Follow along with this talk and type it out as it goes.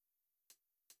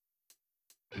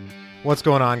What's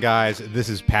going on, guys? This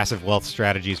is Passive Wealth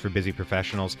Strategies for Busy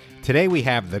Professionals. Today we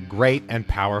have the great and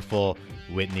powerful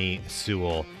Whitney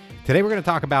Sewell. Today we're going to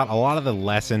talk about a lot of the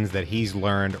lessons that he's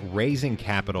learned raising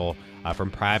capital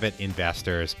from private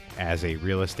investors as a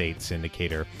real estate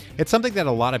syndicator. It's something that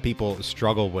a lot of people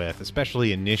struggle with,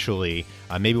 especially initially,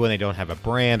 maybe when they don't have a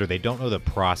brand or they don't know the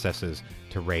processes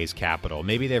to raise capital.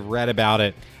 Maybe they've read about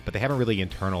it, but they haven't really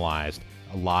internalized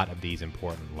a lot of these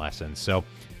important lessons. So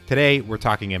today, we're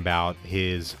talking about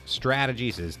his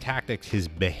strategies, his tactics, his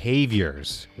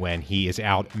behaviors when he is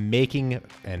out making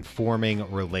and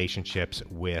forming relationships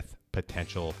with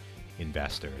potential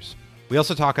investors. We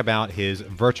also talk about his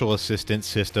virtual assistant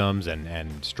systems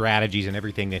and strategies and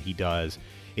everything that he does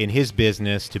in his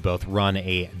business to both run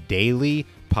a daily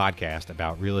podcast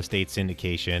about real estate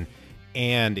syndication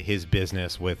and his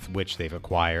business with which they've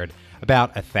acquired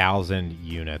about 1,000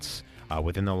 units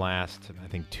within the last, I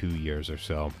think, 2 years or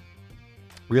so.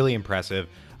 Really impressive.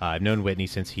 I've known Whitney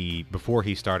since before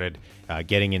he started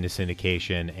getting into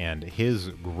syndication, and his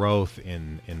growth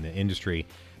in the industry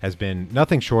has been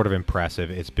nothing short of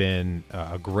impressive. It's been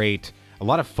a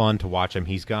lot of fun to watch him.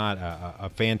 He's got a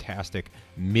fantastic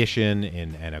mission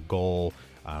and a goal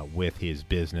with his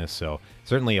business. So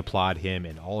certainly applaud him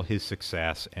in all his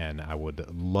success, and I would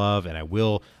love and I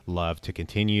will love to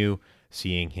continue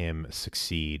seeing him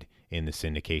succeed in the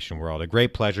syndication world. A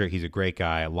great pleasure. He's a great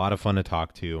guy, a lot of fun to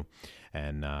talk to.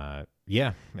 And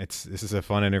this is a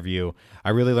fun interview.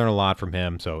 I really learned a lot from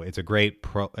him. So it's a great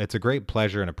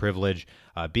pleasure and a privilege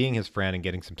being his friend and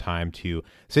getting some time to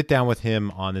sit down with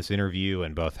him on this interview,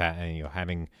 and both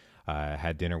having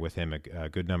had dinner with him a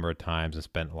good number of times and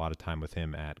spent a lot of time with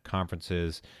him at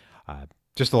conferences.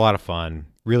 Just a lot of fun.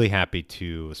 Really happy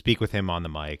to speak with him on the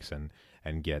mics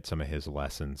and get some of his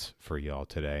lessons for y'all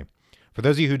today. For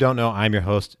those of you who don't know, I'm your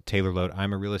host, Taylor Lote.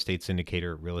 I'm a real estate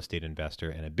syndicator, real estate investor,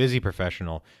 and a busy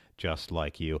professional just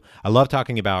like you. I love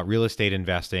talking about real estate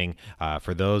investing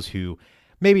for those who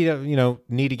maybe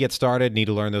need to get started, need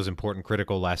to learn those important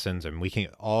critical lessons, and we can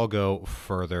all go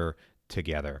further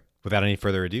together. Without any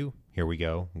further ado, here we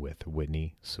go with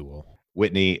Whitney Sewell.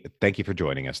 Whitney, thank you for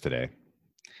joining us today.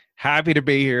 Happy to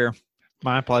be here.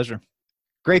 My pleasure.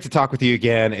 Great to talk with you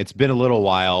again. It's been a little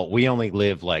while. We only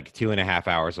live like 2.5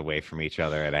 hours away from each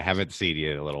other, and I haven't seen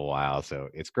you in a little while. So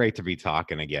it's great to be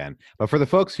talking again. But for the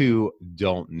folks who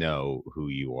don't know who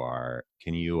you are,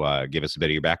 can you give us a bit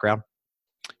of your background?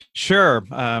 Sure.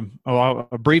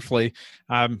 Briefly,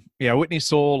 Whitney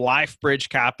Sewell,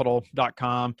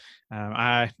 lifebridgecapital.com.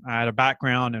 I had a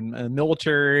background in the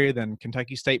military, then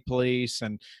Kentucky State Police,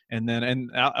 and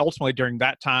ultimately during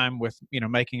that time with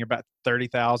making about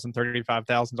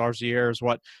 $35,000 a year is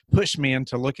what pushed me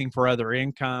into looking for other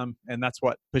income, and that's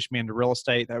what pushed me into real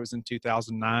estate. That was in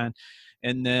 2009,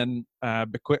 and then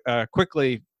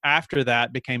quickly after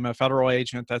that became a federal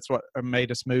agent. That's what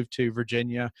made us move to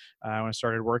Virginia when I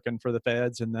started working for the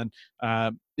feds. And then,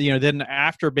 then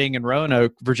after being in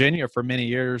Roanoke, Virginia for many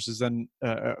years is then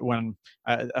when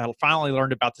I finally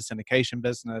learned about the syndication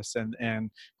business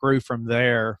and grew from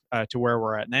there to where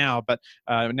we're at now. But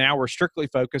now we're strictly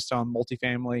focused on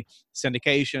multifamily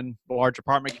syndication, large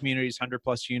apartment communities, 100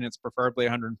 plus units, preferably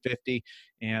 150,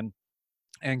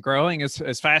 and growing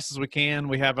as fast as we can.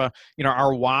 We have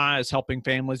our why is helping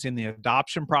families in the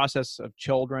adoption process of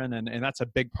children, and that's a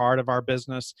big part of our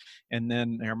business. And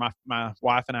then my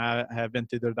wife and I have been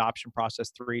through the adoption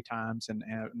process 3 times and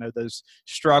know those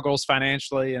struggles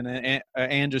financially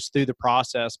and just through the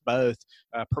process both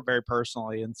very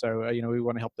personally. And so we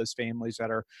want to help those families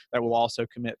that will also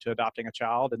commit to adopting a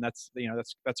child, and that's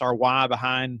our why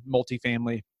behind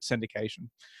multifamily syndication.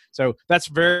 So that's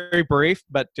very brief,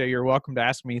 but you're welcome to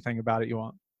ask me anything about it you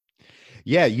want.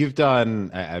 Yeah, you've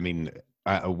done,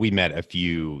 we met a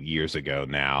few years ago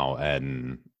now,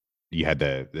 and you had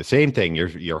the same thing.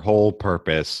 Your whole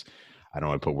purpose, I don't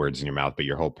want to put words in your mouth, but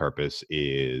your whole purpose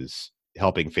is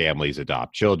helping families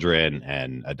adopt children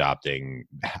and adopting,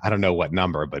 I don't know what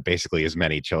number, but basically as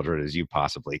many children as you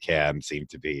possibly can, seem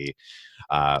to be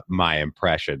my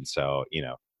impression. So,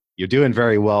 you're doing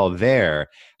very well there.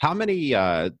 How many,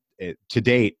 to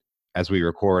date, as we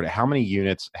record, how many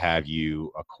units have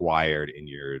you acquired in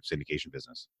your syndication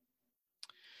business?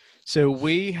 So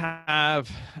we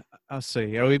have,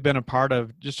 we've been a part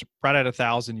of just right at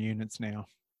 1,000 units now.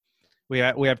 We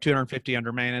have 250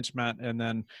 under management, and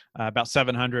then about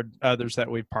 700 others that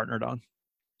we've partnered on.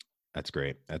 That's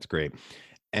great. That's great.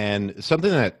 And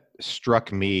something that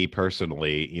struck me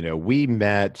personally,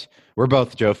 we're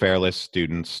both Joe Fairless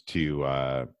students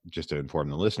just to inform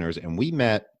the listeners. And we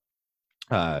met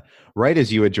right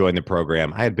as you had joined the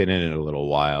program. I had been in it a little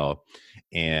while,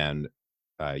 and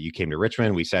you came to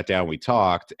Richmond, we sat down, we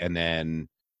talked, and then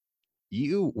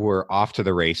you were off to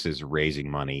the races raising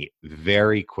money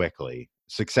very quickly,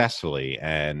 successfully.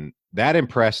 And that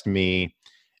impressed me.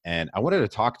 And I wanted to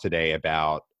talk today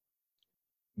about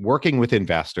working with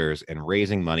investors and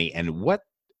raising money and what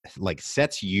like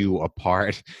sets you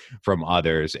apart from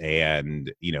others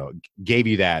and, gave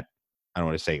you that, I don't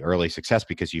want to say early success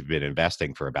because you've been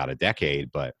investing for about a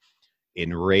decade, but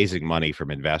in raising money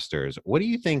from investors, what do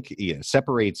you think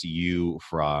separates you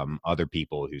from other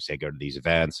people who say go to these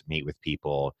events, meet with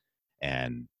people,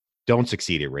 and don't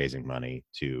succeed at raising money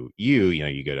to you?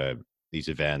 You go to these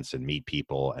events and meet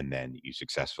people, and then you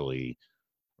successfully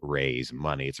raise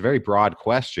money. It's a very broad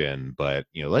question, but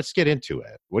let's get into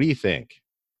it. What do you think?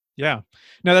 Yeah.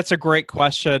 No, that's a great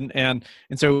question. And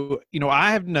so,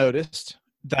 I have noticed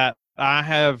that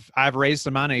I've raised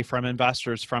the money from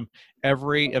investors from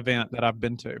every event that I've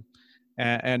been to.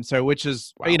 And so, which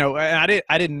is, Wow.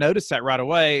 I didn't notice that right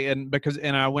away. And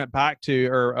I went back to,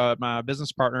 or my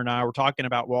business partner and I were talking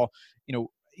about, well,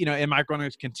 am I going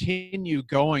to continue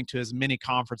going to as many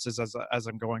conferences as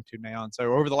I'm going to now? And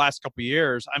so over the last couple of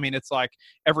years, I mean, it's like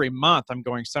every month I'm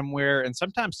going somewhere, and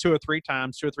sometimes 2 or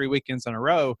 3 weekends in a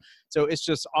row. So it's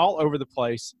just all over the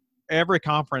place. Every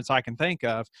conference I can think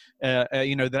of,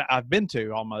 that I've been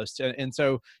to almost. And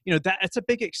so, that it's a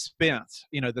big expense,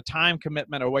 the time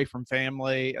commitment away from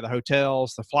family, the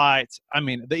hotels, the flights. I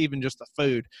mean, even just the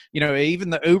food, even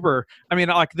the Uber. I mean,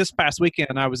 like this past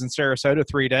weekend, I was in Sarasota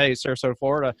 3 days, Sarasota,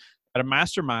 Florida, at a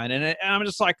mastermind. And I'm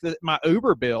just like my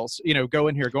Uber bills, go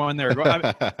in here, go in there.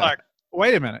 Like,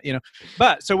 wait a minute,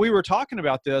 but so we were talking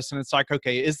about this and it's like,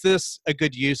 okay, is this a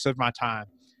good use of my time?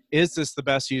 Is this the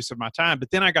best use of my time?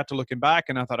 But then I got to looking back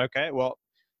and I thought, okay, well,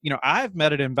 I've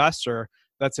met an investor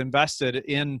that's invested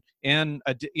in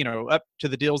up to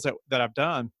the deals that I've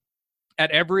done at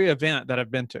every event that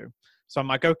I've been to. So I'm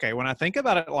like, okay, when I think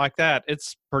about it like that,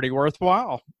 it's pretty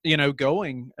worthwhile,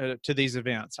 going to these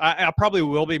events. I probably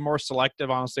will be more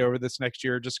selective, honestly, over this next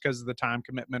year, just because of the time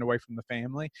commitment away from the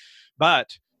family. But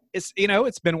it's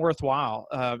been worthwhile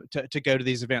to go to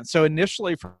these events. So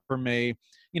initially for me,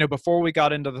 before we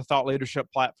got into the thought leadership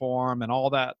platform and all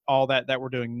that we're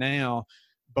doing now,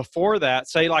 before that,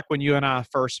 say like when you and I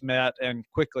first met and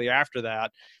quickly after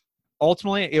that,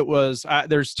 ultimately it was,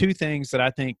 there's two things that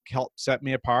I think help set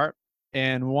me apart.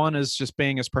 And one is just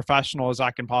being as professional as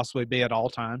I can possibly be at all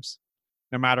times,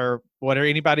 no matter what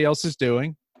anybody else is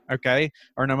doing. Okay.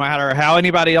 Or no matter how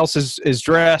anybody else is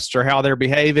dressed or how they're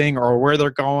behaving or where they're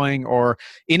going or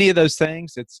any of those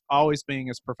things, it's always being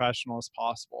as professional as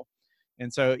possible.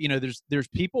 And so, there's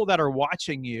people that are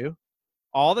watching you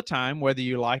all the time, whether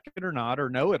you like it or not, or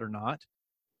know it or not.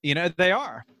 They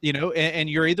are, and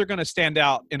you're either going to stand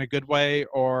out in a good way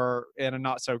or in a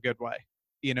not so good way,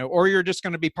 or you're just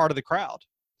going to be part of the crowd.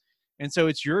 And so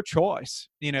it's your choice,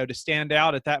 to stand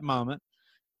out at that moment,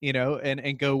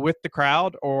 and go with the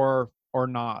crowd or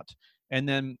not. And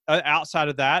then outside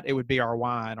of that, it would be our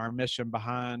why and our mission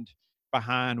behind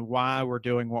why we're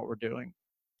doing what we're doing.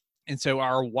 And so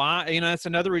our why, that's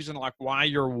another reason like why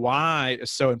your why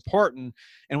is so important.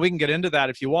 And we can get into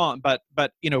that if you want, but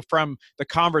from the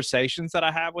conversations that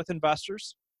I have with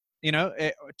investors,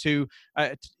 to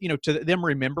them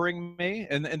remembering me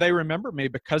and they remember me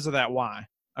because of that why.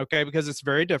 Okay. Because it's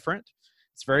very different.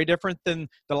 It's very different than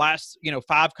the last,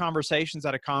 5 conversations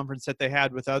at a conference that they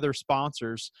had with other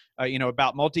sponsors,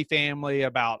 about multifamily,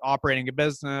 about operating a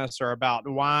business, or about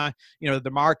why,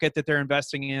 the market that they're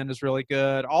investing in is really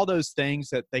good. All those things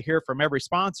that they hear from every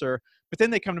sponsor, but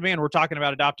then they come to me and we're talking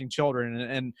about adopting children,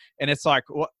 and it's like,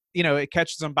 well, it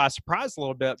catches them by surprise a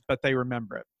little bit, but they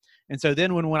remember it. And so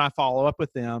then when I follow up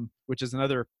with them, which is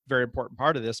another very important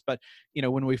part of this, but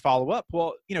when we follow up,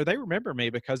 well, they remember me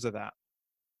because of that.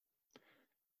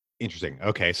 Interesting.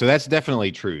 Okay, so that's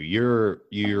definitely true. Your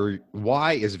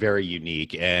why is very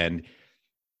unique, and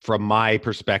from my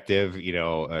perspective,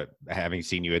 having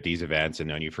seen you at these events and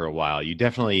known you for a while, you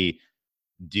definitely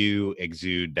do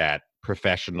exude that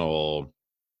professional,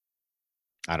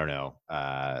 I don't know,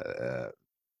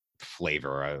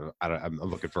 flavor. I'm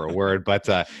looking for a word, but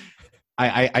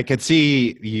I could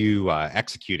see you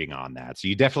executing on that. So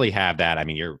you definitely have that. I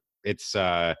mean, it's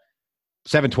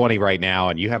 7:20 right now,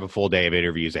 and you have a full day of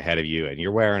interviews ahead of you, and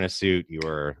you're wearing a suit. You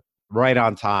were right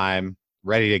on time,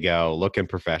 ready to go, looking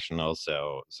professional.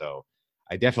 So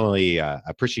I definitely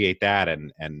appreciate that,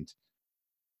 and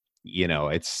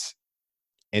it's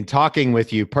in talking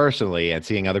with you personally and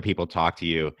seeing other people talk to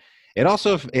you. It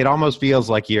almost feels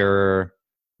like you're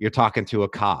talking to a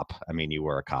cop. I mean, you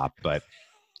were a cop, but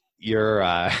you're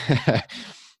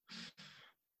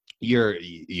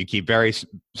you keep very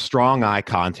strong eye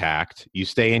contact. You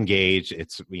stay engaged.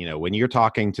 It's, when you're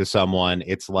talking to someone,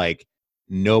 it's like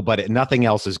nothing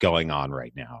else is going on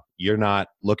right now. You're not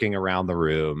looking around the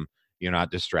room. You're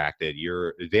not distracted.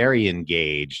 You're very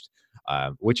engaged,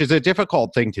 which is a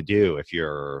difficult thing to do if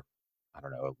you're, I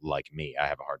don't know, like me. I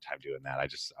have a hard time doing that. I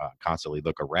just constantly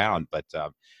look around, but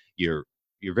you're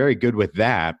very good with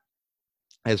that.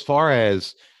 As far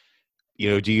as,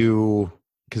 do you,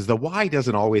 because the why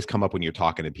doesn't always come up when you're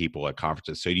talking to people at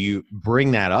conferences. So do you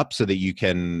bring that up so that you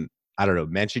can, I don't know,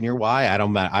 mention your why? I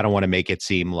don't want to make it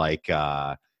seem like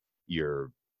you're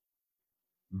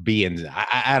being,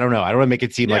 I don't know. I don't want to make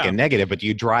it seem like a negative, but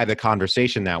you drive the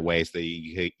conversation that way so that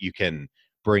you can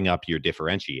bring up your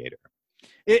differentiator.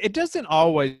 It doesn't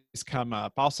always come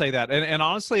up. I'll say that. And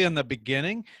honestly, in the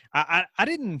beginning, I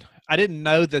didn't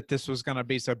know that this was going to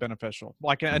be so beneficial.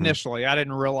 Like initially, I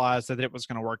didn't realize that it was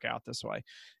going to work out this way.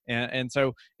 And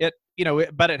so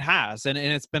but it has, and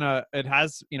it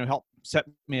has, helped set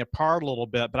me apart a little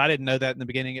bit, but I didn't know that in the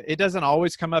beginning. It doesn't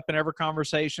always come up in every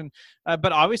conversation.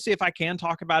 But obviously if I can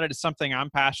talk about it, it's something I'm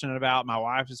passionate about. My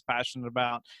wife is passionate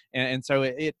about. And so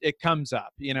it comes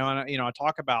up, and I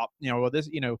talk about, well, this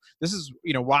is,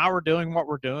 why we're doing what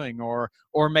we're doing, or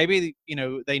maybe,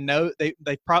 they know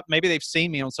maybe they've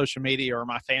seen me on social media or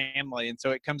my family. And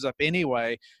so it comes up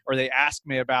anyway, or they ask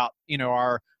me about,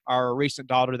 our recent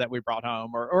daughter that we brought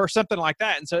home, or something like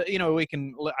that. And so, I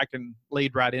can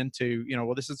lead right into,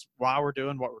 well, this is why we're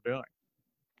doing what we're doing.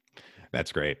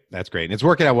 That's great. That's great. And it's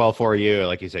working out well for you.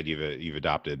 Like you said, you've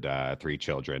adopted 3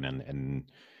 children, and,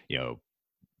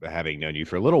 having known you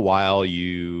for a little while,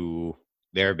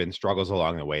 there have been struggles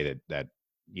along the way that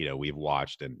we've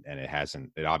watched, and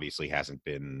it obviously hasn't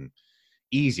been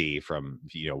easy from,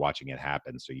 watching it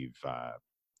happen. So you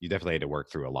definitely had to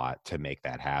work through a lot to make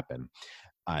that happen.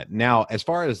 Now, as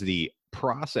far as the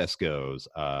process goes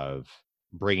of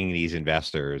bringing these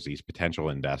potential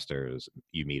investors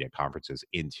you meet at conferences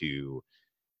into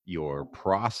your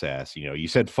process, you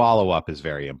said follow-up is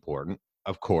very important.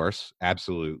 Of course,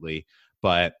 absolutely.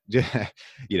 But,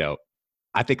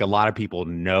 I think a lot of people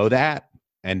know that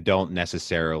and don't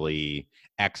necessarily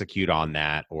execute on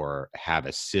that or have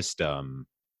a system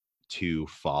to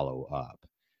follow up.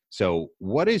 So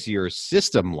what is your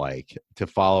system like to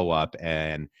follow up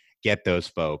and get those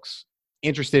folks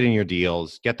interested in your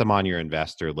deals, get them on your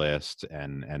investor list,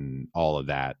 and all of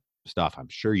that stuff? I'm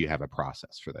sure you have a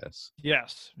process for this.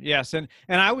 Yes. And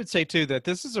I would say too, that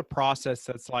this is a process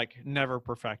that's like never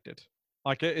perfected.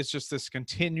 Like it's just this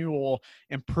continual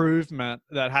improvement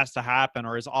that has to happen,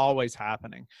 or is always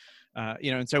happening.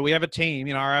 And so we have a team,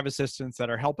 I have assistants that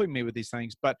are helping me with these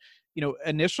things. But,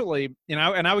 initially,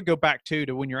 and I would go back to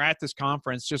when you're at this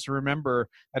conference, just remember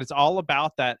that it's all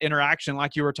about that interaction,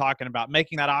 like you were talking about,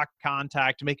 making that eye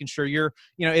contact, making sure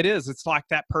it's like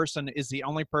that person is the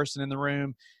only person in the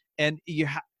room. And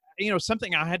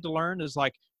something I had to learn is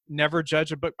like, never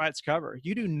judge a book by its cover.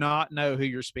 You do not know who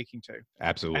you're speaking to.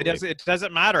 Absolutely. It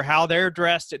doesn't matter how they're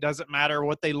dressed. It doesn't matter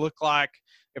what they look like,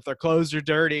 if their clothes are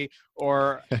dirty,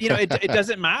 or, it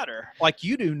doesn't matter. Like,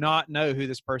 you do not know who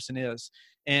this person is.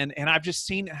 And I've just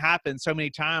seen it happen so many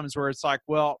times where it's like,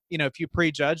 well, if you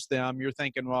prejudge them, you're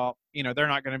thinking, well, they're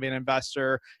not going to be an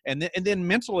investor. And then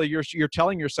mentally you're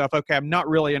telling yourself, okay, I'm not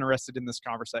really interested in this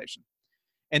conversation.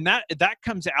 And that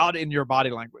comes out in your body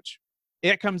language.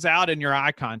 It comes out in your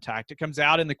eye contact. It comes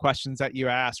out in the questions that you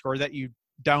ask or that you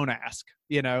don't ask,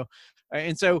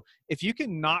 And so if you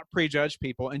can not prejudge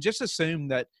people and just assume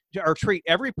that, or treat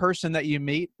every person that you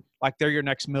meet like they're your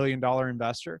next $1 million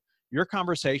investor, your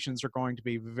conversations are going to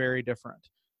be very different.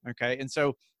 Okay. And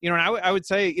so, and I would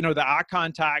say, the eye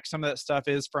contact, some of that stuff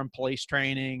is from police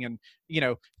training and,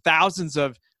 thousands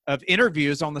of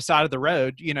interviews on the side of the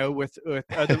road, with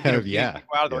other people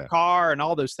out of their car and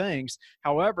all those things.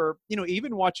 However,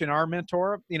 even watching our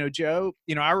mentor, Joe,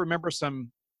 I remember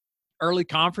some early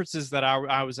conferences that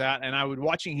I was at, and I would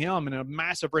watching him in a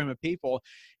massive room of people,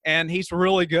 and he's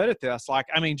really good at this. Like,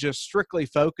 just strictly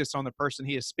focus on the person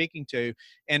he is speaking to.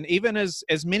 And even as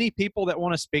many people that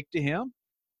want to speak to him,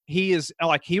 he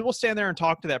will stand there and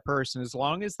talk to that person as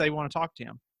long as they want to talk to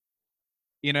him.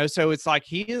 So it's like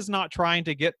he is not trying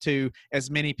to get to as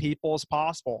many people as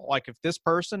possible. Like, if this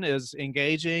person is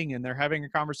engaging and they're having a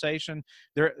conversation,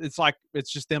 it's like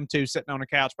it's just them two sitting on a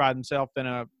couch by themselves in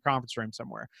a conference room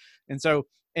somewhere. And so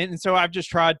I've just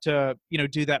tried to,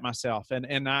 do that myself.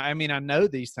 And I know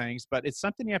these things, but it's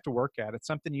something you have to work at. It's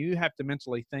something you have to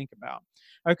mentally think about.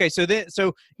 Okay.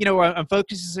 So I'm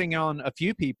focusing on a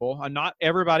few people, not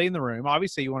everybody in the room.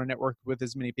 Obviously you want to network with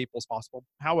as many people as possible.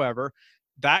 However,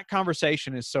 that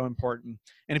conversation is so important.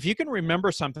 And if you can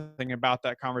remember something about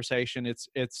that conversation,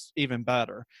 it's even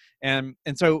better. And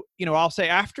so, I'll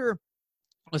say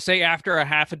let's say after a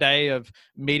half a day of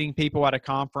meeting people at a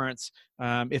conference,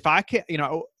 if I can,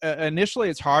 initially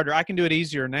it's harder. I can do it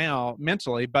easier now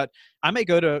mentally, but I may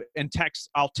go to and text.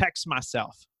 I'll text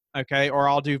myself, okay, or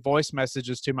I'll do voice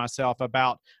messages to myself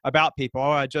about people.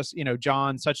 Oh, I just,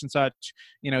 John such and such,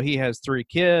 he has 3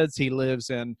 kids. He lives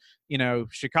in,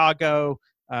 Chicago.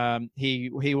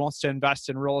 He wants to invest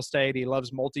in real estate. He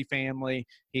loves multifamily.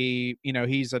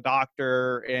 He's a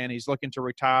doctor and he's looking to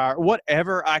retire.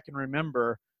 Whatever I can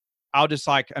remember, I'll just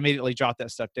like immediately jot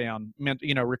that stuff down,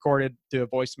 recorded through a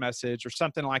voice message or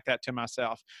something like that to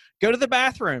myself. Go to the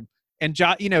bathroom and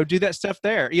jot, do that stuff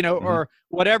there, or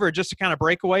whatever, just to kind of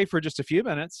break away for just a few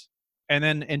minutes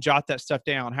and jot that stuff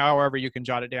down, however you can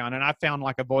jot it down. And I found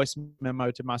like a voice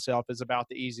memo to myself is about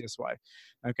the easiest way.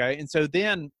 Okay. And so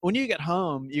then when you get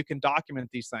home, you can document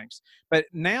these things. But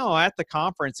now at the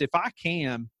conference, if I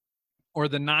can, or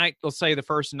the night, let's say the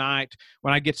first night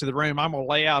when I get to the room, I'm going to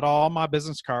lay out all my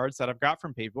business cards that I've got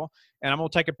from people, and I'm going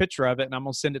to take a picture of it and I'm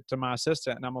going to send it to my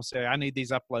assistant, and I'm going to say, I need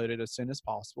these uploaded as soon as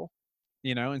possible.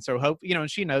 And so hope,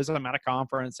 and she knows I'm at a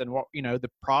conference and what,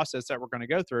 the process that we're going to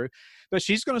go through, but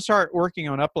she's going to start working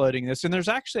on uploading this. And there's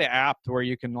actually an app where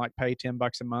you can like pay $10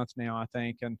 a month now, I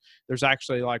think. And there's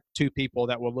actually like 2 people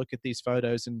that will look at these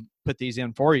photos and put these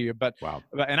in for you. Wow.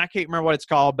 And I can't remember what it's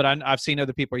called, but I've seen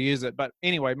other people use it. But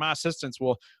anyway, my assistants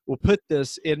will put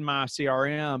this in my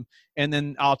CRM, and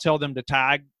then I'll tell them to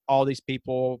tag all these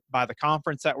people by the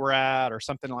conference that we're at or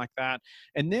something like that.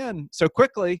 And then so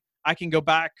quickly, I can go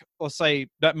back, let's say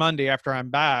that Monday after I'm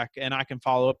back, and I can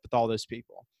follow up with all those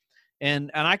people.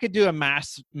 And I could do a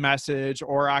mass message,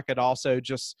 or I could also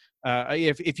just,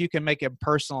 if you can make it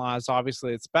personalized,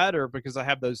 obviously it's better because I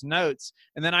have those notes.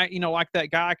 And then I, like that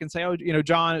guy, I can say, oh,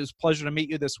 John, it was a pleasure to meet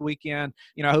you this weekend.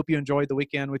 I hope you enjoyed the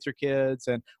weekend with your kids,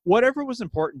 and whatever was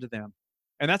important to them.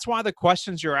 And that's why the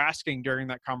questions you're asking during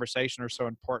that conversation are so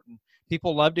important.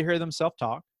 People love to hear them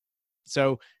self-talk.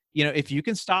 So, if you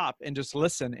can stop and just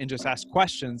listen and just ask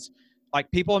questions,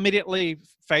 like people immediately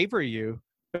favor you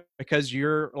because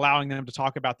you're allowing them to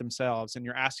talk about themselves and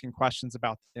you're asking questions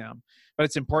about them. But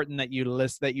it's important that you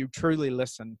listen, that you truly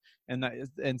listen,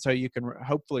 and so you can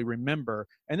hopefully remember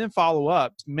and then follow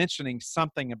up mentioning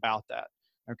something about that.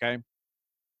 Okay.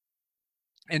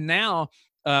 And now,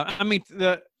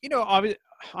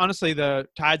 honestly, the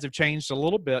tides have changed a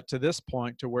little bit to this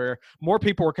point to where more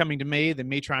people are coming to me than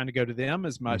me trying to go to them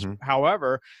as much.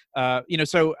 However,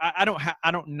 so I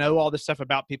don't know all this stuff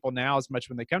about people now as much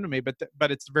when they come to me,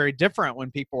 but it's very different when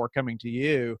people are coming to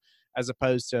you as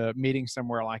opposed to meeting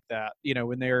somewhere like that,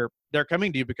 when they're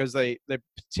coming to you because they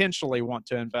potentially want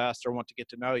to invest or want to get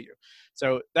to know you.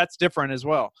 So that's different as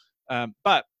well.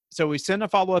 So we send a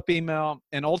follow-up email,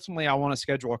 and ultimately I want to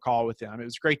schedule a call with them. It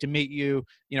was great to meet you.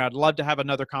 I'd love to have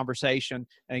another conversation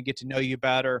and get to know you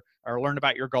better or learn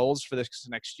about your goals for this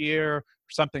next year or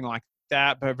something like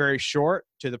that, but very short,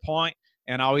 to the point.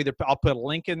 And I'll put a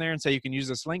link in there and say you can use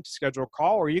this link to schedule a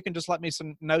call, or you can just let me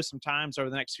know some times over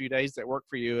the next few days that work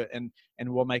for you, and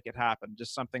we'll make it happen.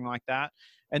 Just something like that.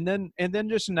 And then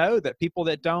just know that people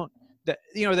that don't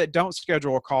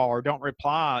schedule a call or don't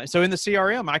reply. So in the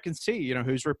CRM, I can see,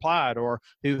 who's replied or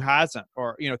who hasn't,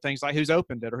 or, things like who's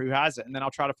opened it or who hasn't. And then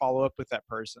I'll try to follow up with that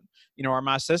person, or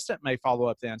my assistant may follow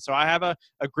up then. So I have a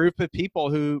group of people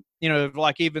who,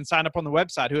 like even signed up on the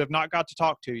website who have not got to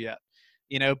talk to yet,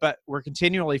 but we're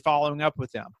continually following up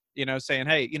with them, saying,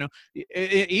 hey,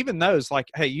 even those like,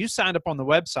 hey, you signed up on the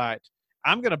website.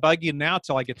 I'm going to bug you now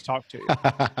till I get to talk to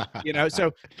you.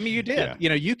 So, you did,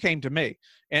 Yeah. You came to me,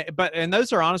 and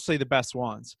those are honestly the best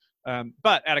ones.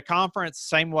 But at a conference,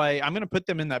 same way, I'm going to put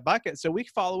them in that bucket. So we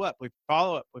follow up.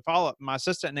 My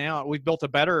assistant now, we've built a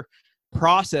better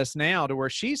process now to where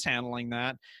she's handling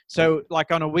that. So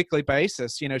like on a weekly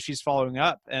basis, she's following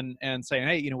up and saying,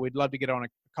 hey, we'd love to get on a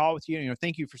call with you.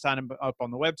 Thank you for signing up on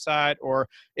the website, or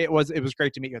it was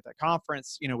great to meet you at that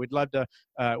conference. We'd love to,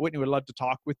 Whitney would love to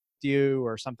talk with you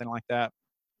or something like that.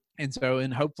 And so,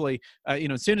 and hopefully,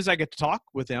 as soon as I get to talk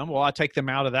with them, well, I take them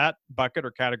out of that bucket or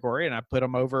category and I put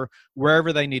them over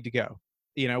wherever they need to go,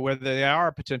 whether they are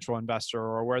a potential investor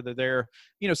or whether they're,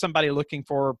 somebody looking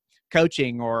for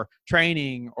coaching or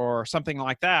training or something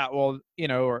like that, well,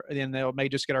 or then they may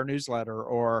just get our newsletter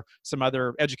or some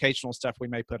other educational stuff we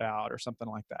may put out or something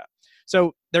like that.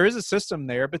 So there is a system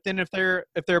there, but then if they're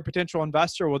a potential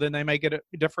investor, well, then they may get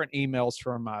different emails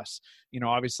from us,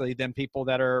 obviously, than people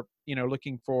that are,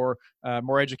 looking for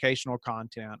more educational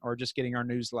content or just getting our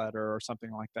newsletter or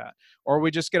something like that. Or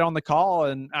we just get on the call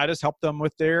and I just help them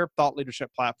with their thought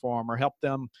leadership platform or help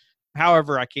them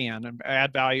however I can and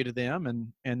add value to them.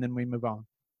 And then we move on.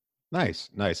 Nice.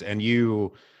 And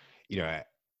I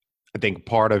think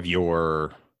part of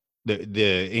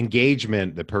the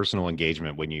engagement, the personal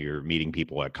engagement when you're meeting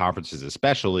people at conferences,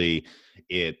 especially,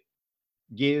 it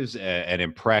gives an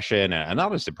impression, an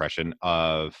honest impression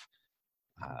of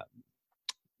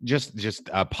just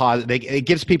a positive. It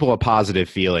gives people a positive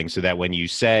feeling, so that when you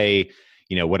say,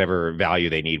 whatever value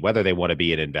they need, whether they want to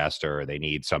be an investor or they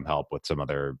need some help with some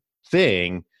other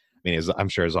thing, I'm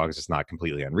sure as long as it's not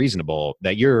completely unreasonable,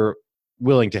 that you're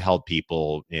willing to help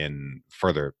people in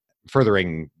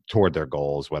furthering toward their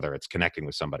goals, whether it's connecting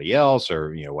with somebody else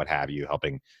or, what have you,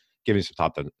 helping, giving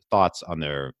some thoughts on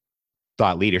their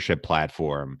thought leadership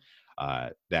platform,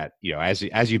 that,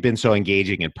 as you've been so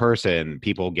engaging in person,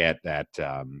 people get that,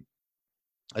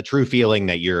 a true feeling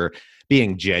that you're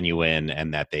being genuine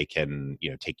and that they can,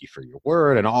 take you for your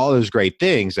word and all those great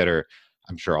things that are,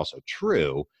 I'm sure, also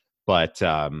true. But,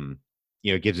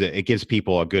 it gives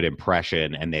people a good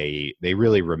impression, and they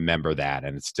really remember that,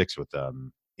 and it sticks with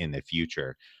them in the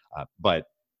future. But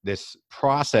this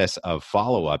process of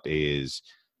follow-up is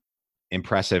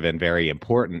impressive and very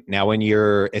important. Now, when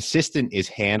your assistant is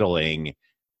handling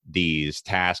these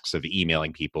tasks of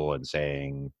emailing people and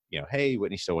saying, hey,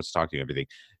 Whitney still wants to talk to you, everything,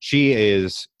 she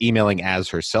is emailing as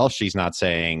herself. She's not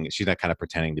kind of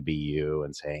pretending to be you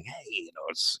and saying, hey,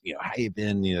 it's, how you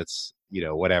been? It's,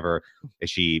 whatever. Is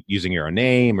she using your own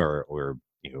name or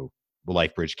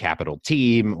LifeBridge Capital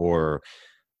team, or,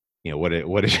 what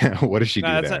does she do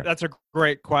there? That's a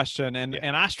great question.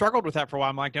 And I struggled with that for a while.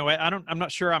 I'm like, no, I'm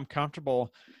not sure I'm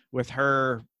comfortable with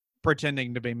her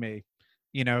pretending to be me.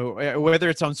 Whether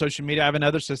it's on social media. I have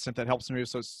another assistant that helps me with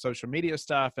social media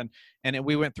stuff. And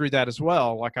we went through that as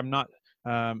well. Like, I'm not,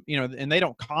 and they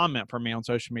don't comment for me on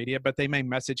social media, but they may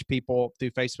message people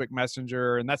through Facebook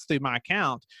Messenger, and that's through my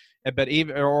account. But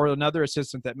or another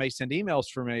assistant that may send emails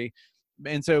for me.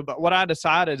 And so, but what I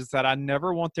decided is that I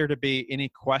never want there to be any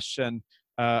question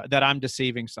that I'm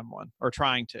deceiving someone or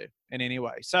trying to in any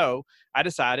way. So I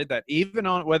decided that even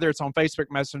on, whether it's on Facebook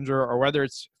Messenger or whether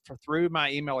it's through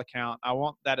my email account, I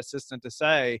want that assistant to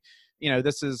say,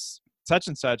 this is such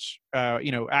and such,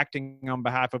 acting on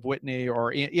behalf of Whitney,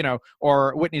 or,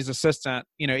 or Whitney's assistant,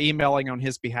 emailing on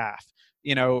his behalf,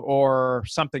 or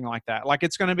something like that. Like,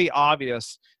 it's going to be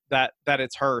obvious that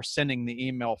it's her sending the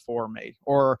email for me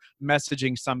or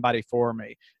messaging somebody for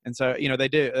me. And so,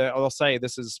 they'll say,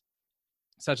 this is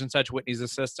such and such, Whitney's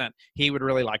assistant. He would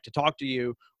really like to talk to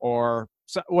you, or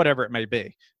whatever it may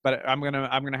be. But I'm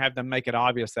gonna have them make it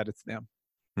obvious that it's them.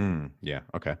 Yeah.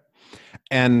 Okay.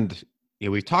 And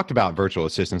we've talked about virtual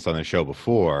assistants on the show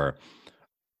before,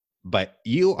 but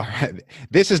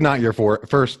this is not your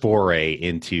first foray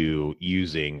into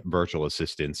using virtual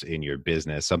assistants in your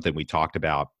business. Something we talked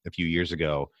about a few years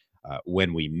ago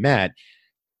when we met.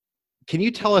 Can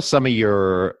you tell us some of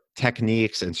your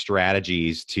techniques and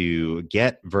strategies to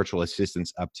get virtual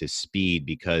assistants up to speed?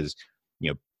 Because,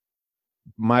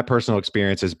 my personal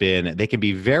experience has been they can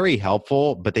be very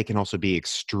helpful, but they can also be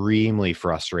extremely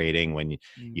frustrating when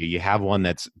you have one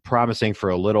that's promising for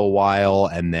a little while,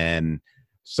 and then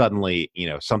suddenly,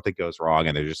 something goes wrong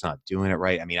and they're just not doing it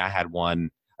right. I had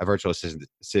a virtual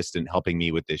assistant helping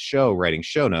me with this show, writing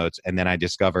show notes. And then I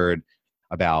discovered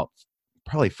about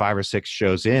probably 5 or 6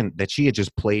 shows in that she had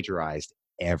just plagiarized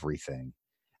everything.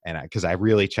 And because I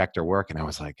really checked her work, and I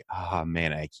was like, oh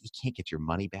man, you can't get your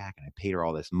money back. And I paid her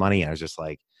all this money. And I was just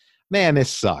like, man,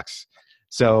 this sucks.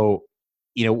 So,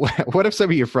 what have some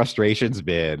of your frustrations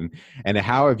been, and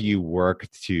how have you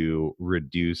worked to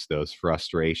reduce those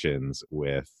frustrations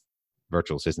with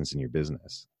virtual assistants in your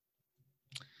business?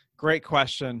 Great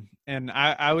question. And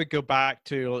I would go back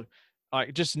to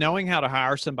like just knowing how to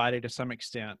hire somebody to some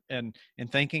extent, and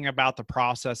thinking about the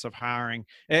process of hiring.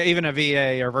 Even a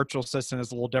VA or virtual assistant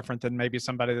is a little different than maybe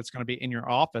somebody that's going to be in your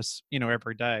office,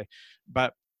 every day.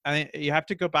 But I think you have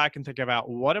to go back and think about,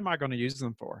 what am I going to use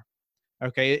them for?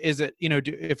 Okay. Is it,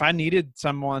 if I needed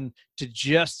someone to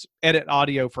just edit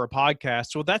audio for a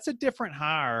podcast, well, that's a different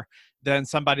hire than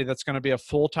somebody that's going to be a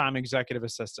full-time executive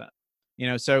assistant.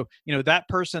 So that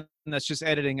person that's just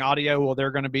editing audio, well,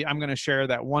 I'm going to share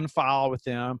that one file with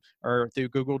them or through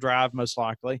Google Drive most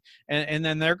likely, and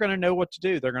then they're going to know what to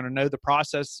do. They're going to know the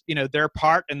process, their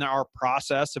part in our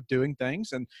process of doing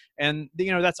things, and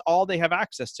that's all they have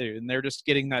access to, and they're just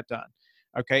getting that done.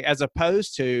 Okay, as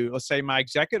opposed to, let's say, my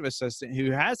executive assistant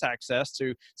who has access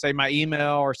to, say, my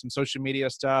email or some social media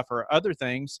stuff or other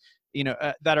things,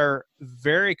 that are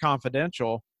very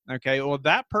confidential. Okay, well,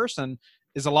 that person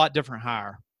is a lot different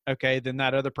hire, okay, than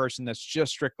that other person that's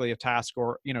just strictly a task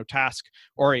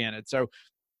oriented. So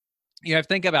you have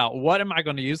to think about, what am I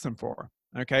going to use them for?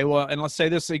 Okay, well, and let's say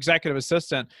this executive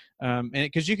assistant, and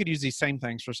because you could use these same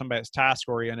things for somebody that's task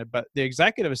oriented, but the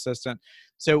executive assistant.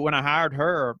 So when I hired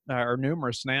her, or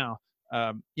numerous now,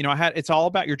 it's all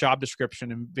about your job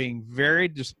description and being very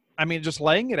just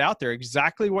laying it out there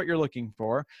exactly what you're looking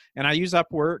for. And I use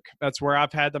Upwork. That's where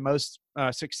I've had the most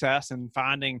success in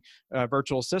finding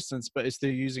virtual assistants, but it's through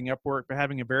using Upwork, but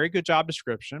having a very good job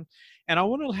description. And I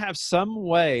want to have some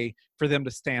way for them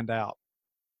to stand out.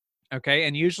 Okay,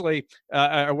 and usually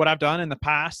what I've done in the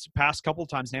past couple of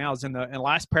times now is in the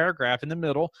last paragraph in the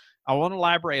middle, I won't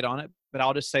elaborate on it, but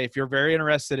I'll just say, if you're very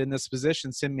interested in this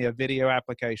position, send me a video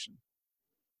application.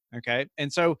 Okay,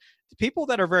 and so the people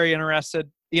that are very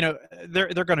interested, they're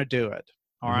going to do it.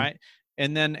 All right.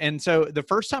 And so the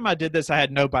first time I did this, I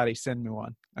had nobody send me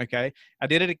one. Okay, I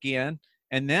did it again,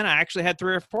 and then I actually had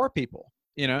 3 or 4 people.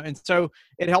 And so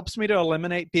it helps me to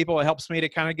eliminate people. It helps me to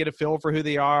kind of get a feel for who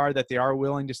they are, that they are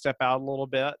willing to step out a little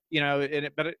bit,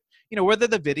 whether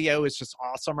the video is just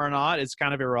awesome or not, it's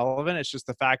kind of irrelevant. It's just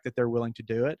the fact that they're willing to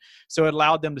do it. So it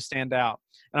allowed them to stand out.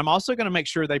 And I'm also going to make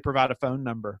sure they provide a phone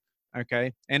number.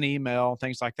 Okay, and email,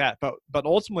 things like that. But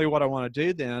ultimately what I want to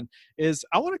do then is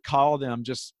I want to call them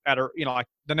just like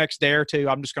the next day or two.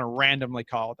 I'm just going to randomly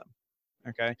call them.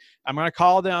 Okay, I'm going to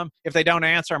call them. If they don't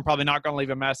answer, I'm probably not going to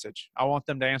leave a message. I want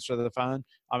them to answer the phone.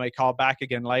 I may call back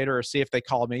again later, or see if they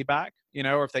call me back,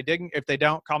 or if they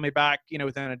don't call me back,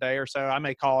 within a day or so, I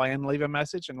may call and leave a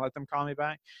message and let them call me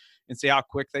back and see how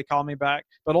quick they call me back.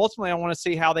 But ultimately I want to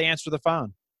see how they answer the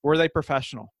phone. Were they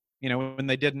professional? When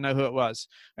they didn't know who it was.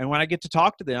 And when I get to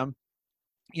talk to them,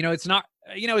 it's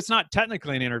not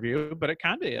technically an interview, but it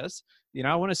kind of is.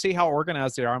 I want to see how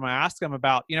organized they are. I'm going to ask them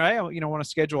about, hey, I want to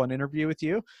schedule an interview with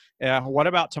you. What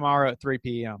about tomorrow at 3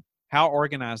 p.m.? How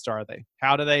organized are they?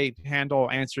 How do they handle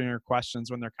answering your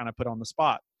questions when they're kind of put on the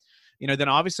spot? Then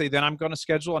obviously I'm going to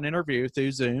schedule an interview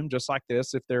through Zoom, just like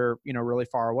this, if they're, really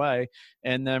far away.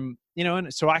 And then,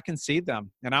 and so I can see them,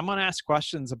 and I'm going to ask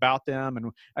questions about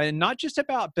them, and not just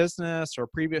about business or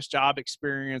previous job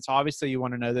experience. Obviously you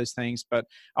want to know those things, but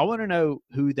I want to know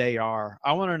who they are.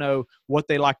 I want to know what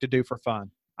they like to do for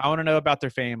fun. I want to know about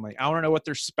their family. I want to know what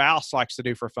their spouse likes to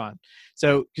do for fun.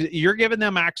 So you're giving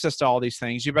them access to all these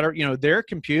things. You better, their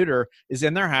computer is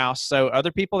in their house. So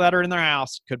other people that are in their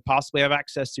house could possibly have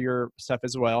access to your stuff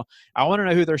as well. I want to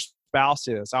know who their spouse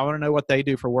is. I want to know what they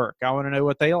do for work. I want to know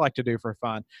what they like to do for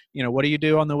fun. What do you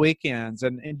do on the weekends?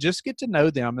 And just get to know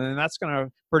them. And then that's going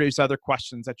to produce other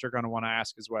questions that you're going to want to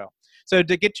ask as well. So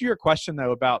to get to your question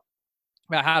though, about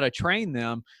how to train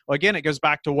them. Well, again, it goes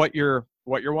back to what you're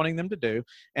wanting them to do.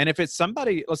 And if it's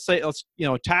somebody, let's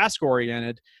task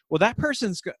oriented, well, that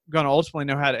person's going to ultimately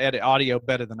know how to edit audio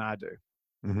better than I do.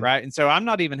 Right. And so I'm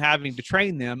not even having to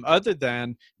train them, other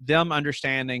than them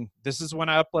understanding, this is when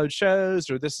I upload shows,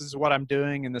 or this is what I'm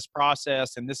doing in this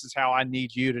process, and this is how I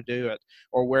need you to do it,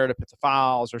 or where to put the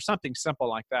files, or something simple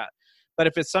like that. But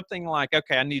if it's something like,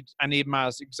 okay, I need my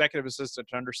executive assistant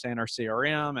to understand our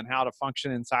CRM and how to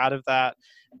function inside of that,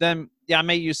 then yeah, I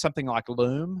may use something like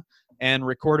Loom and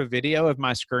record a video of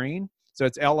my screen. So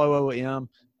it's LOOM.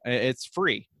 It's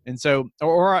free. And so,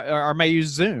 or I may use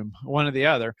Zoom, one or the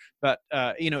other. But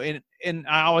and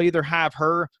I'll either have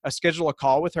her schedule a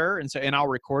call with her, and I'll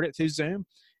record it through Zoom.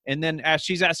 And then as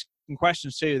she's asking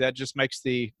questions too, that just makes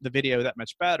the video that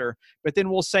much better. But then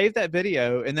we'll save that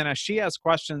video, and then as she has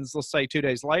questions, let's say 2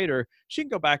 days later, she can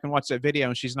go back and watch that video,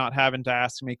 and she's not having to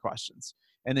ask me questions.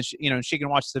 And then she can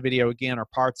watch the video again, or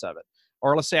parts of it.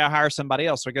 Or let's say I hire somebody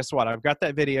else. So guess what? I've got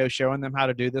that video showing them how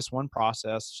to do this one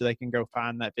process, so they can go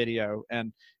find that video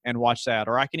and watch that.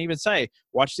 Or I can even say,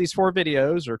 watch these 4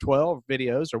 videos or 12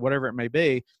 videos or whatever it may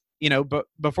be, but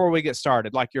before we get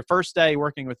started, like your first day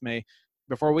working with me,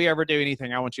 before we ever do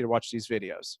anything, I want you to watch these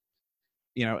videos,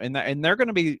 and they're going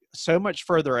to be so much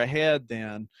further ahead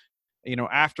then,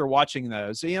 after watching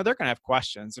those. They're going to have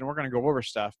questions, and we're going to go over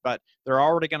stuff, but they're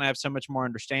already going to have so much more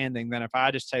understanding than if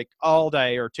I just take all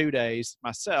day or 2 days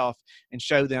myself and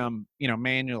show them,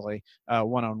 manually,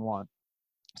 one-on-one.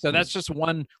 So that's just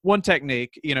one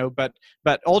technique,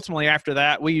 but ultimately after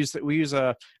that we use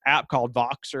a app called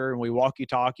Voxer, and we walkie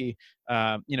talkie,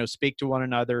 speak to one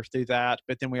another through that.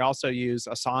 But then we also use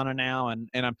Asana now, and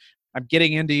I'm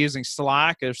getting into using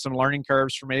Slack. There's some learning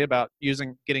curves for me about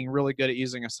getting really good at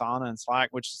using Asana and Slack,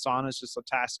 which Asana is just a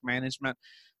task management.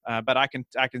 But I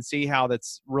can see how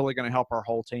that's really going to help our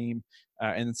whole team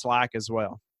in Slack as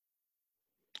well.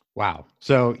 Wow.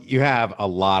 So you have a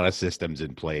lot of systems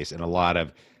in place and a lot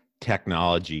of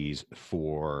technologies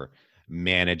for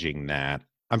managing that.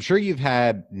 I'm sure you've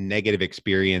had negative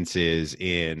experiences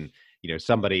in,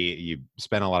 somebody you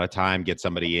spend a lot of time, get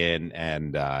somebody in,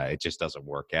 and it just doesn't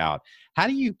work out. How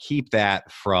do you keep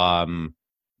that from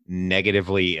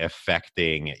negatively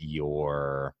affecting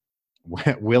your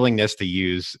willingness to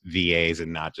use VAs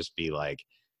and not just be like,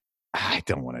 I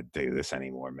don't want to do this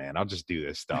anymore, man. I'll just do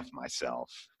this stuff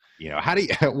myself. How do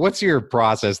you, what's your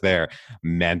process there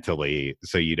mentally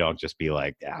so you don't just be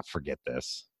like, forget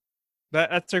this?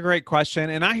 That's a great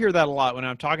question. And I hear that a lot when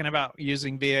I'm talking about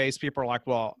using VAs. People are like,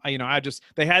 well,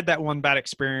 they had that one bad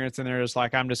experience and they're just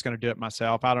like, I'm just going to do it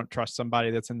myself. I don't trust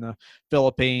somebody that's in the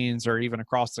Philippines or even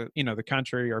across the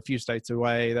country or a few states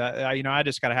away. I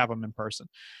just got to have them in person.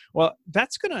 Well, that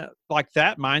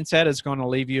mindset is going to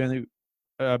leave you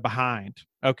behind,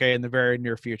 in the very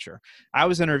near future. I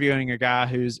was interviewing a guy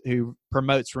who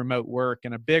promotes remote work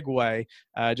in a big way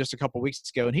just a couple of weeks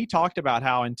ago, and he talked about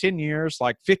how in 10 years,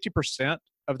 like 50%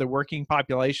 of the working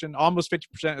population, almost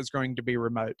 50%, is going to be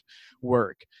remote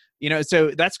work.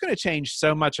 So that's going to change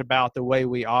so much about the way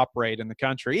we operate in the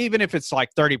country. Even if it's like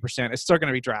 30%, it's still going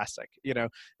to be drastic,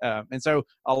 and so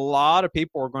a lot of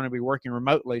people are going to be working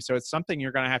remotely. So it's something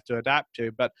you're going to have to adapt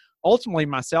to. But ultimately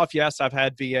myself, yes, I've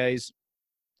had VAs,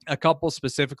 a couple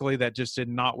specifically, that just did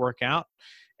not work out.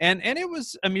 And it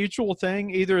was a mutual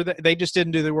thing. Either they just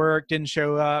didn't do the work, didn't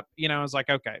show up. I was like,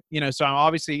 okay, so I'm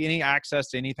obviously any access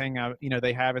to anything,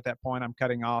 they have at that point, I'm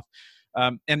cutting off.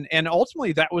 And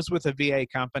ultimately that was with a VA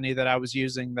company that I was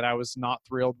using that I was not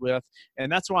thrilled with.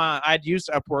 And that's why I'd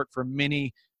used Upwork for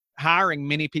hiring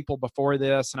many people before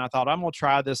this, and I thought, I'm going to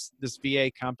try this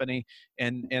VA company,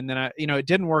 and then it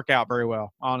didn't work out very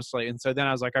well, honestly. And so then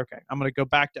I was like, okay, I'm going to go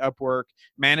back to Upwork,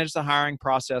 manage the hiring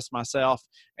process myself,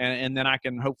 and then I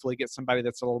can hopefully get somebody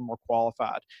that's a little more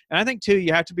qualified. And I think too,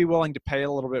 you have to be willing to pay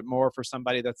a little bit more for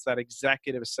somebody that's that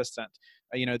executive assistant,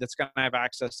 that's going to have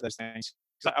access to those things.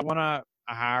 So I want to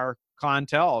hire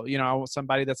clientele. I want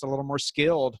somebody that's a little more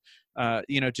skilled,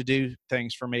 to do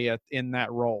things for me in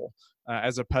that role.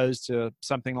 As opposed to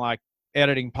something like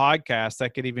editing podcasts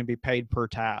that could even be paid per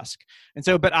task. And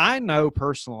so, but I know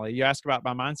personally, you ask about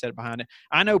my mindset behind it,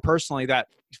 I know personally that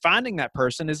finding that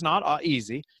person is not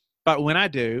easy, but when I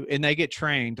do, and they get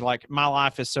trained, like, my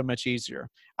life is so much easier.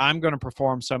 I'm going to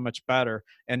perform so much better,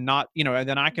 and and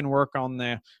then I can work on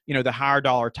the higher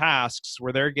dollar tasks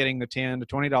where they're getting the $10 to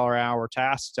 $20 hour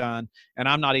tasks done, and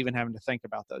I'm not even having to think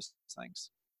about those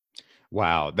things.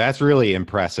 Wow, that's really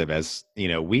impressive. As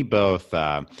we both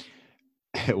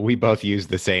we both used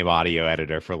the same audio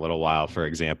editor for a little while, for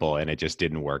example, and it just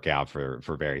didn't work out for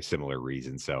very similar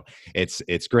reasons. So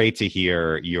it's great to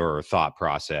hear your thought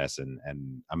process, and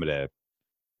I'm gonna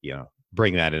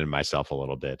bring that into myself a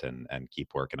little bit and keep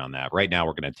working on that. Right now,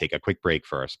 we're gonna take a quick break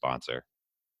for our sponsor.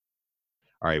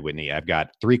 All right, Whitney, I've got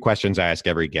 3 questions I ask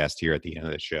every guest here at the end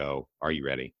of the show. Are you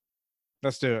ready?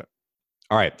 Let's do it.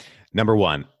 All right, number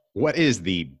 1. What is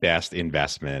the best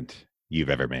investment you've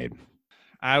ever made?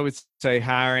 I would say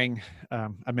hiring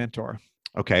a mentor.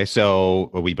 Okay,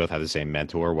 so we both had the same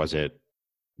mentor. Was it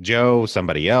Joe,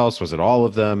 somebody else? Was it all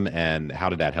of them? And how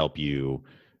did that help you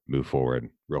move forward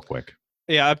real quick?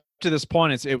 Yeah, up to this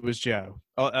point, it was Joe.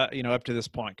 Up to this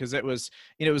point, because it was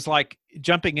like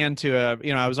jumping into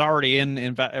I was already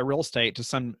in real estate to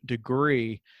some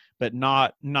degree, but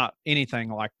not anything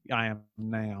like I am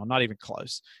now, not even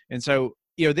close. And so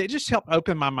they just helped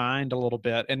open my mind a little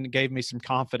bit and gave me some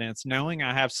confidence, knowing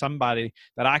I have somebody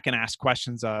that I can ask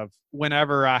questions of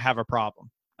whenever I have a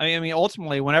problem. I mean,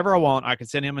 ultimately, whenever I want, I can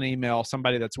send him an email,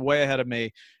 somebody that's way ahead of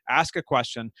me, ask a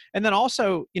question, and then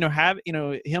also, have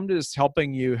him just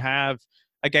helping you have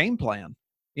a game plan,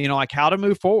 like how to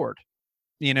move forward,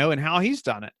 and how he's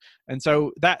done it. And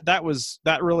so that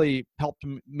really helped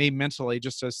me mentally,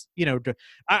 just as,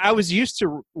 I was used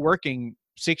to working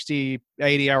 60,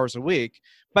 80 hours a week,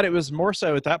 but it was more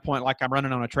so at that point, like I'm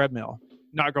running on a treadmill,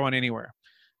 not going anywhere,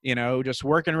 just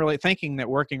thinking that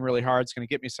working really hard is going to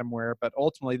get me somewhere. But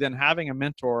ultimately then having a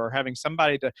mentor or having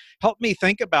somebody to help me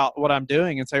think about what I'm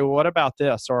doing and say, well, what about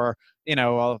this? Or,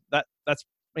 that's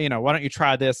why don't you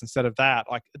try this instead of that?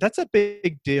 Like, that's a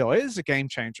big deal. It is a game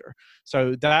changer.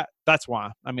 So that's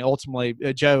why. I mean, ultimately,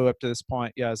 Joe up to this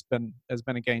point, has been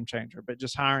a game changer. But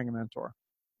just hiring a mentor.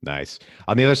 Nice.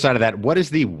 On the other side of that, what is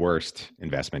the worst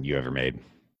investment you ever made?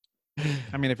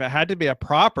 I mean, if it had to be a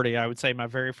property, I would say my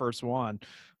very first one.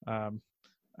 Um,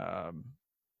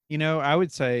 I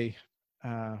would say,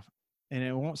 and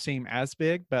it won't seem as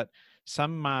big, but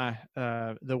some of my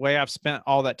the way I've spent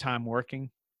all that time working,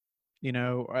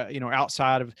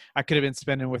 outside of, I could have been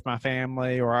spending with my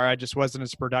family, or I just wasn't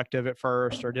as productive at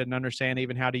first, or didn't understand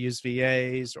even how to use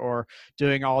VAs, or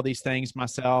doing all these things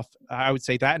myself. I would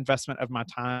say that investment of my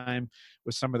time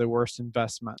was some of the worst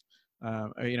investment,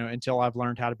 until I've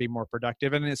learned how to be more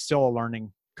productive. And it's still a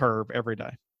learning curve every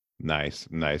day. Nice.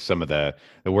 Some of the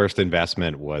worst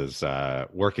investment was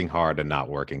working hard and not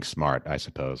working smart, I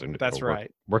suppose. That's right.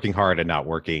 Working hard and not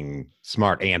working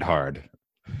smart and hard,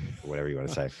 whatever you want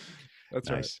to say. That's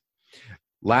nice. Right.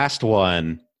 Last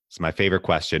one. It's my favorite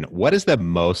question. What is the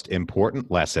most important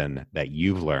lesson that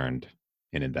you've learned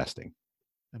in investing?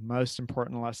 The most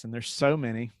important lesson. There's so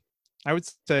many. I would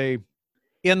say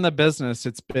in the business,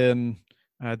 it's been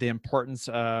the importance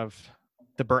of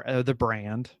the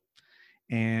brand,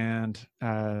 and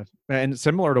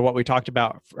similar to what we talked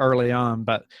about early on,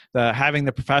 but having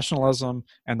the professionalism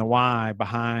and the why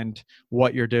behind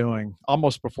what you're doing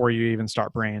almost before you even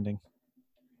start branding.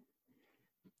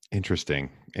 Interesting.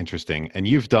 And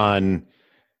you've done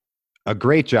a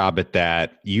great job at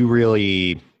that.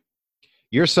 You're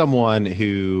someone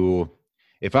who,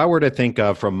 if I were to think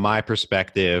of from my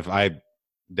perspective, I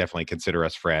definitely consider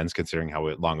us friends, considering how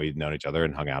long we've known each other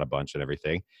and hung out a bunch and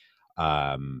everything.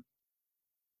 From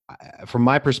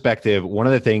my perspective, one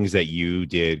of the things that you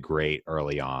did great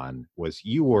early on was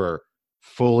you were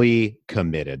fully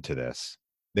committed to this.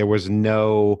 There was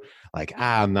no there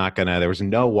was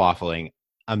no waffling.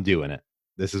 I'm doing it.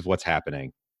 This is what's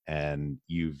happening. And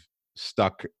you've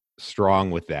stuck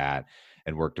strong with that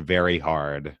and worked very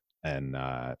hard. And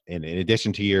in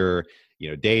addition to your,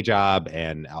 day job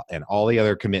and all the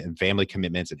other family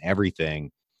commitments and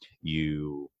everything,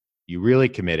 you really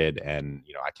committed, and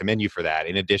I commend you for that.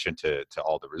 In addition to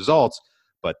all the results,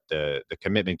 but the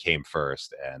commitment came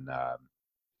first, and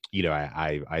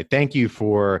I thank you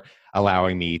for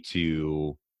allowing me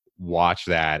to watch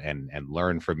that and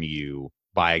learn from you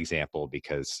by example,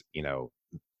 because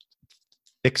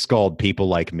thick-skulled people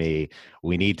like me,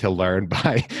 we need to learn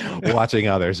by watching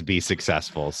others be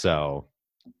successful. So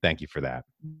thank you for that.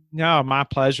 No, my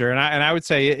pleasure. And I would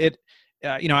say it.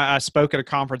 I spoke at a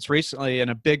conference recently, and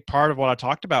a big part of what I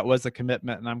talked about was the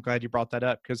commitment. And I'm glad you brought that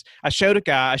up, because I showed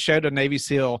a Navy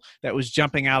SEAL that was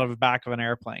jumping out of the back of an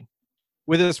airplane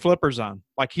with his flippers on.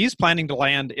 Like, he's planning to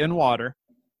land in water,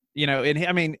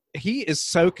 and he is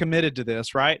so committed to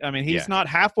this, right? I mean, he's not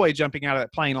halfway jumping out of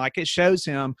that plane. Like, it shows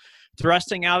him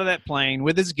thrusting out of that plane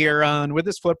with his gear on, with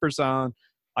his flippers on.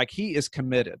 Like, he is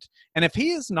committed. And if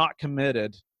he is not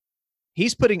committed,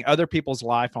 he's putting other people's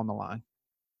life on the line.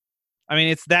 I mean,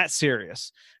 it's that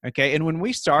serious. Okay. And when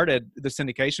we started the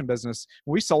syndication business,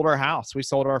 we sold our house, we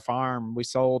sold our farm, we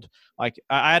sold, I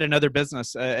had another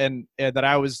business and that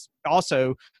I was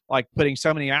also putting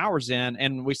so many hours in,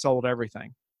 and we sold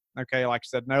everything. Okay. Like I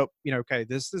said, nope, okay,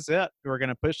 this is it. We're going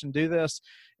to push and do this.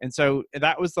 And so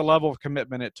that was the level of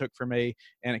commitment it took for me.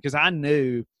 And because I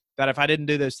knew that if I didn't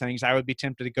do those things, I would be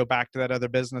tempted to go back to that other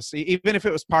business. Even if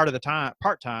it was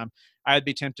part-time, I'd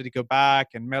be tempted to go back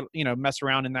and, mess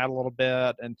around in that a little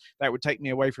bit. And that would take me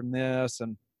away from this.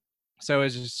 And so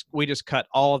we just cut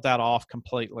all of that off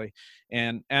completely.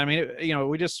 And I mean,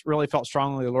 we just really felt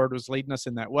strongly the Lord was leading us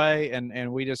in that way.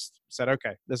 And we just said,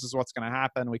 okay, this is what's going to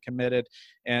happen. We committed.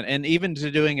 And even to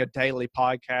doing a daily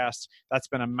podcast, that's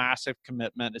been a massive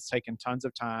commitment. It's taken tons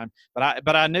of time,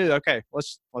 but I knew, okay,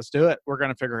 let's do it. We're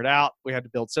going to figure it out. We had to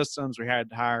build systems. We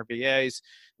had to hire VAs,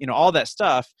 all that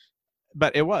stuff.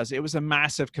 But it was a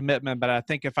massive commitment. But I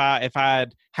think if I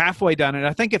had halfway done it,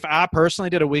 I think if I personally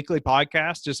did a weekly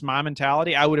podcast, just my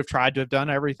mentality, I would have tried to have done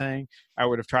everything. I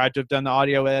would have tried to have done the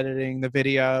audio editing, the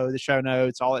video, the show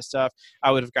notes, all that stuff.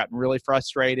 I would have gotten really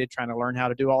frustrated trying to learn how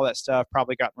to do all that stuff,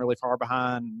 probably gotten really far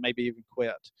behind, maybe even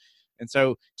quit. And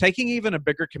so taking even a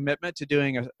bigger commitment to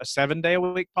doing a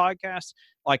 7-day-a-week podcast,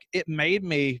 it made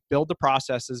me build the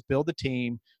processes, build the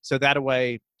team. So that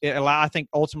way I think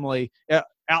ultimately,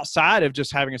 outside of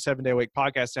just having a 7-day-a-week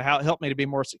podcast, to help me to be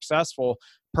more successful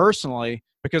personally,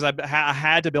 because I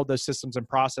had to build those systems and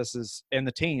processes in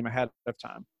the team ahead of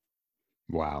time.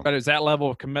 Wow. But it's that level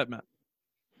of commitment.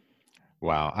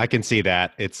 Wow. I can see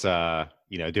that. It's,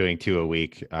 doing 2 a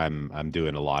week. I'm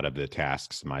doing a lot of the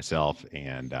tasks myself,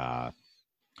 and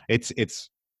it's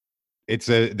It's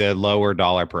the lower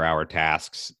dollar per hour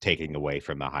tasks taking away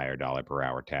from the higher dollar per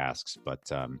hour tasks.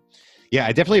 But yeah,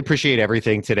 I definitely appreciate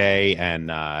everything today. And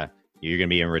you're going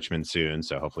to be in Richmond soon.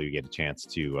 So hopefully we get a chance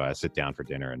to sit down for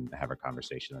dinner and have a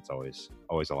conversation. That's always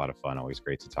a lot of fun. Always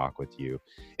great to talk with you.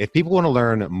 If people want to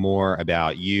learn more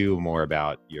about you, more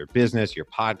about your business, your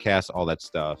podcast, all that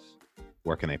stuff,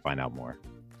 where can they find out more?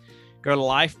 Go to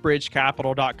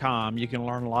lifebridgecapital.com. You can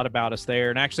learn a lot about us there.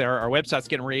 And actually, our website's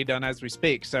getting redone as we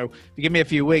speak. So if you give me a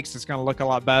few weeks, it's going to look a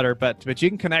lot better. But you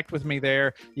can connect with me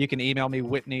there. You can email me,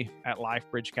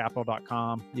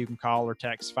 Whitney@lifebridgecapital.com. You can call or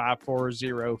text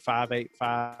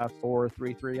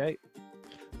 540-585-4338.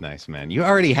 Nice, man. You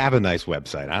already have a nice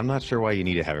website. I'm not sure why you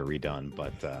need to have it redone,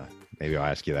 but maybe I'll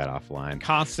ask you that offline.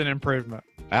 Constant improvement.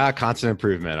 Constant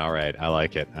improvement. All right. I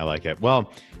like it.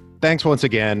 Well, thanks once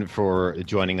again for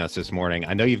joining us this morning.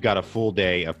 I know you've got a full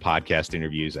day of podcast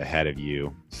interviews ahead of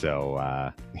you.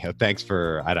 So, thanks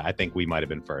for, I think we might've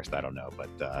been first. I don't know, but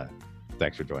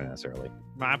thanks for joining us early.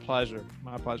 My pleasure.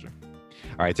 My pleasure.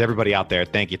 All right. To everybody out there,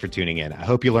 thank you for tuning in. I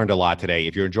hope you learned a lot today.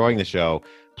 If you're enjoying the show,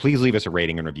 please leave us a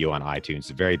rating and review on iTunes.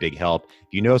 It's a very big help.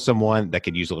 If you know someone that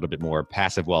could use a little bit more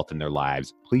passive wealth in their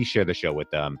lives, please share the show with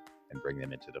them and bring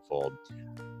them into the fold.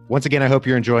 Once again, I hope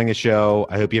you're enjoying the show.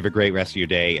 I hope you have a great rest of your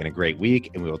day and a great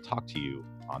week, and we will talk to you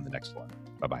on the next one.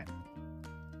 Bye-bye.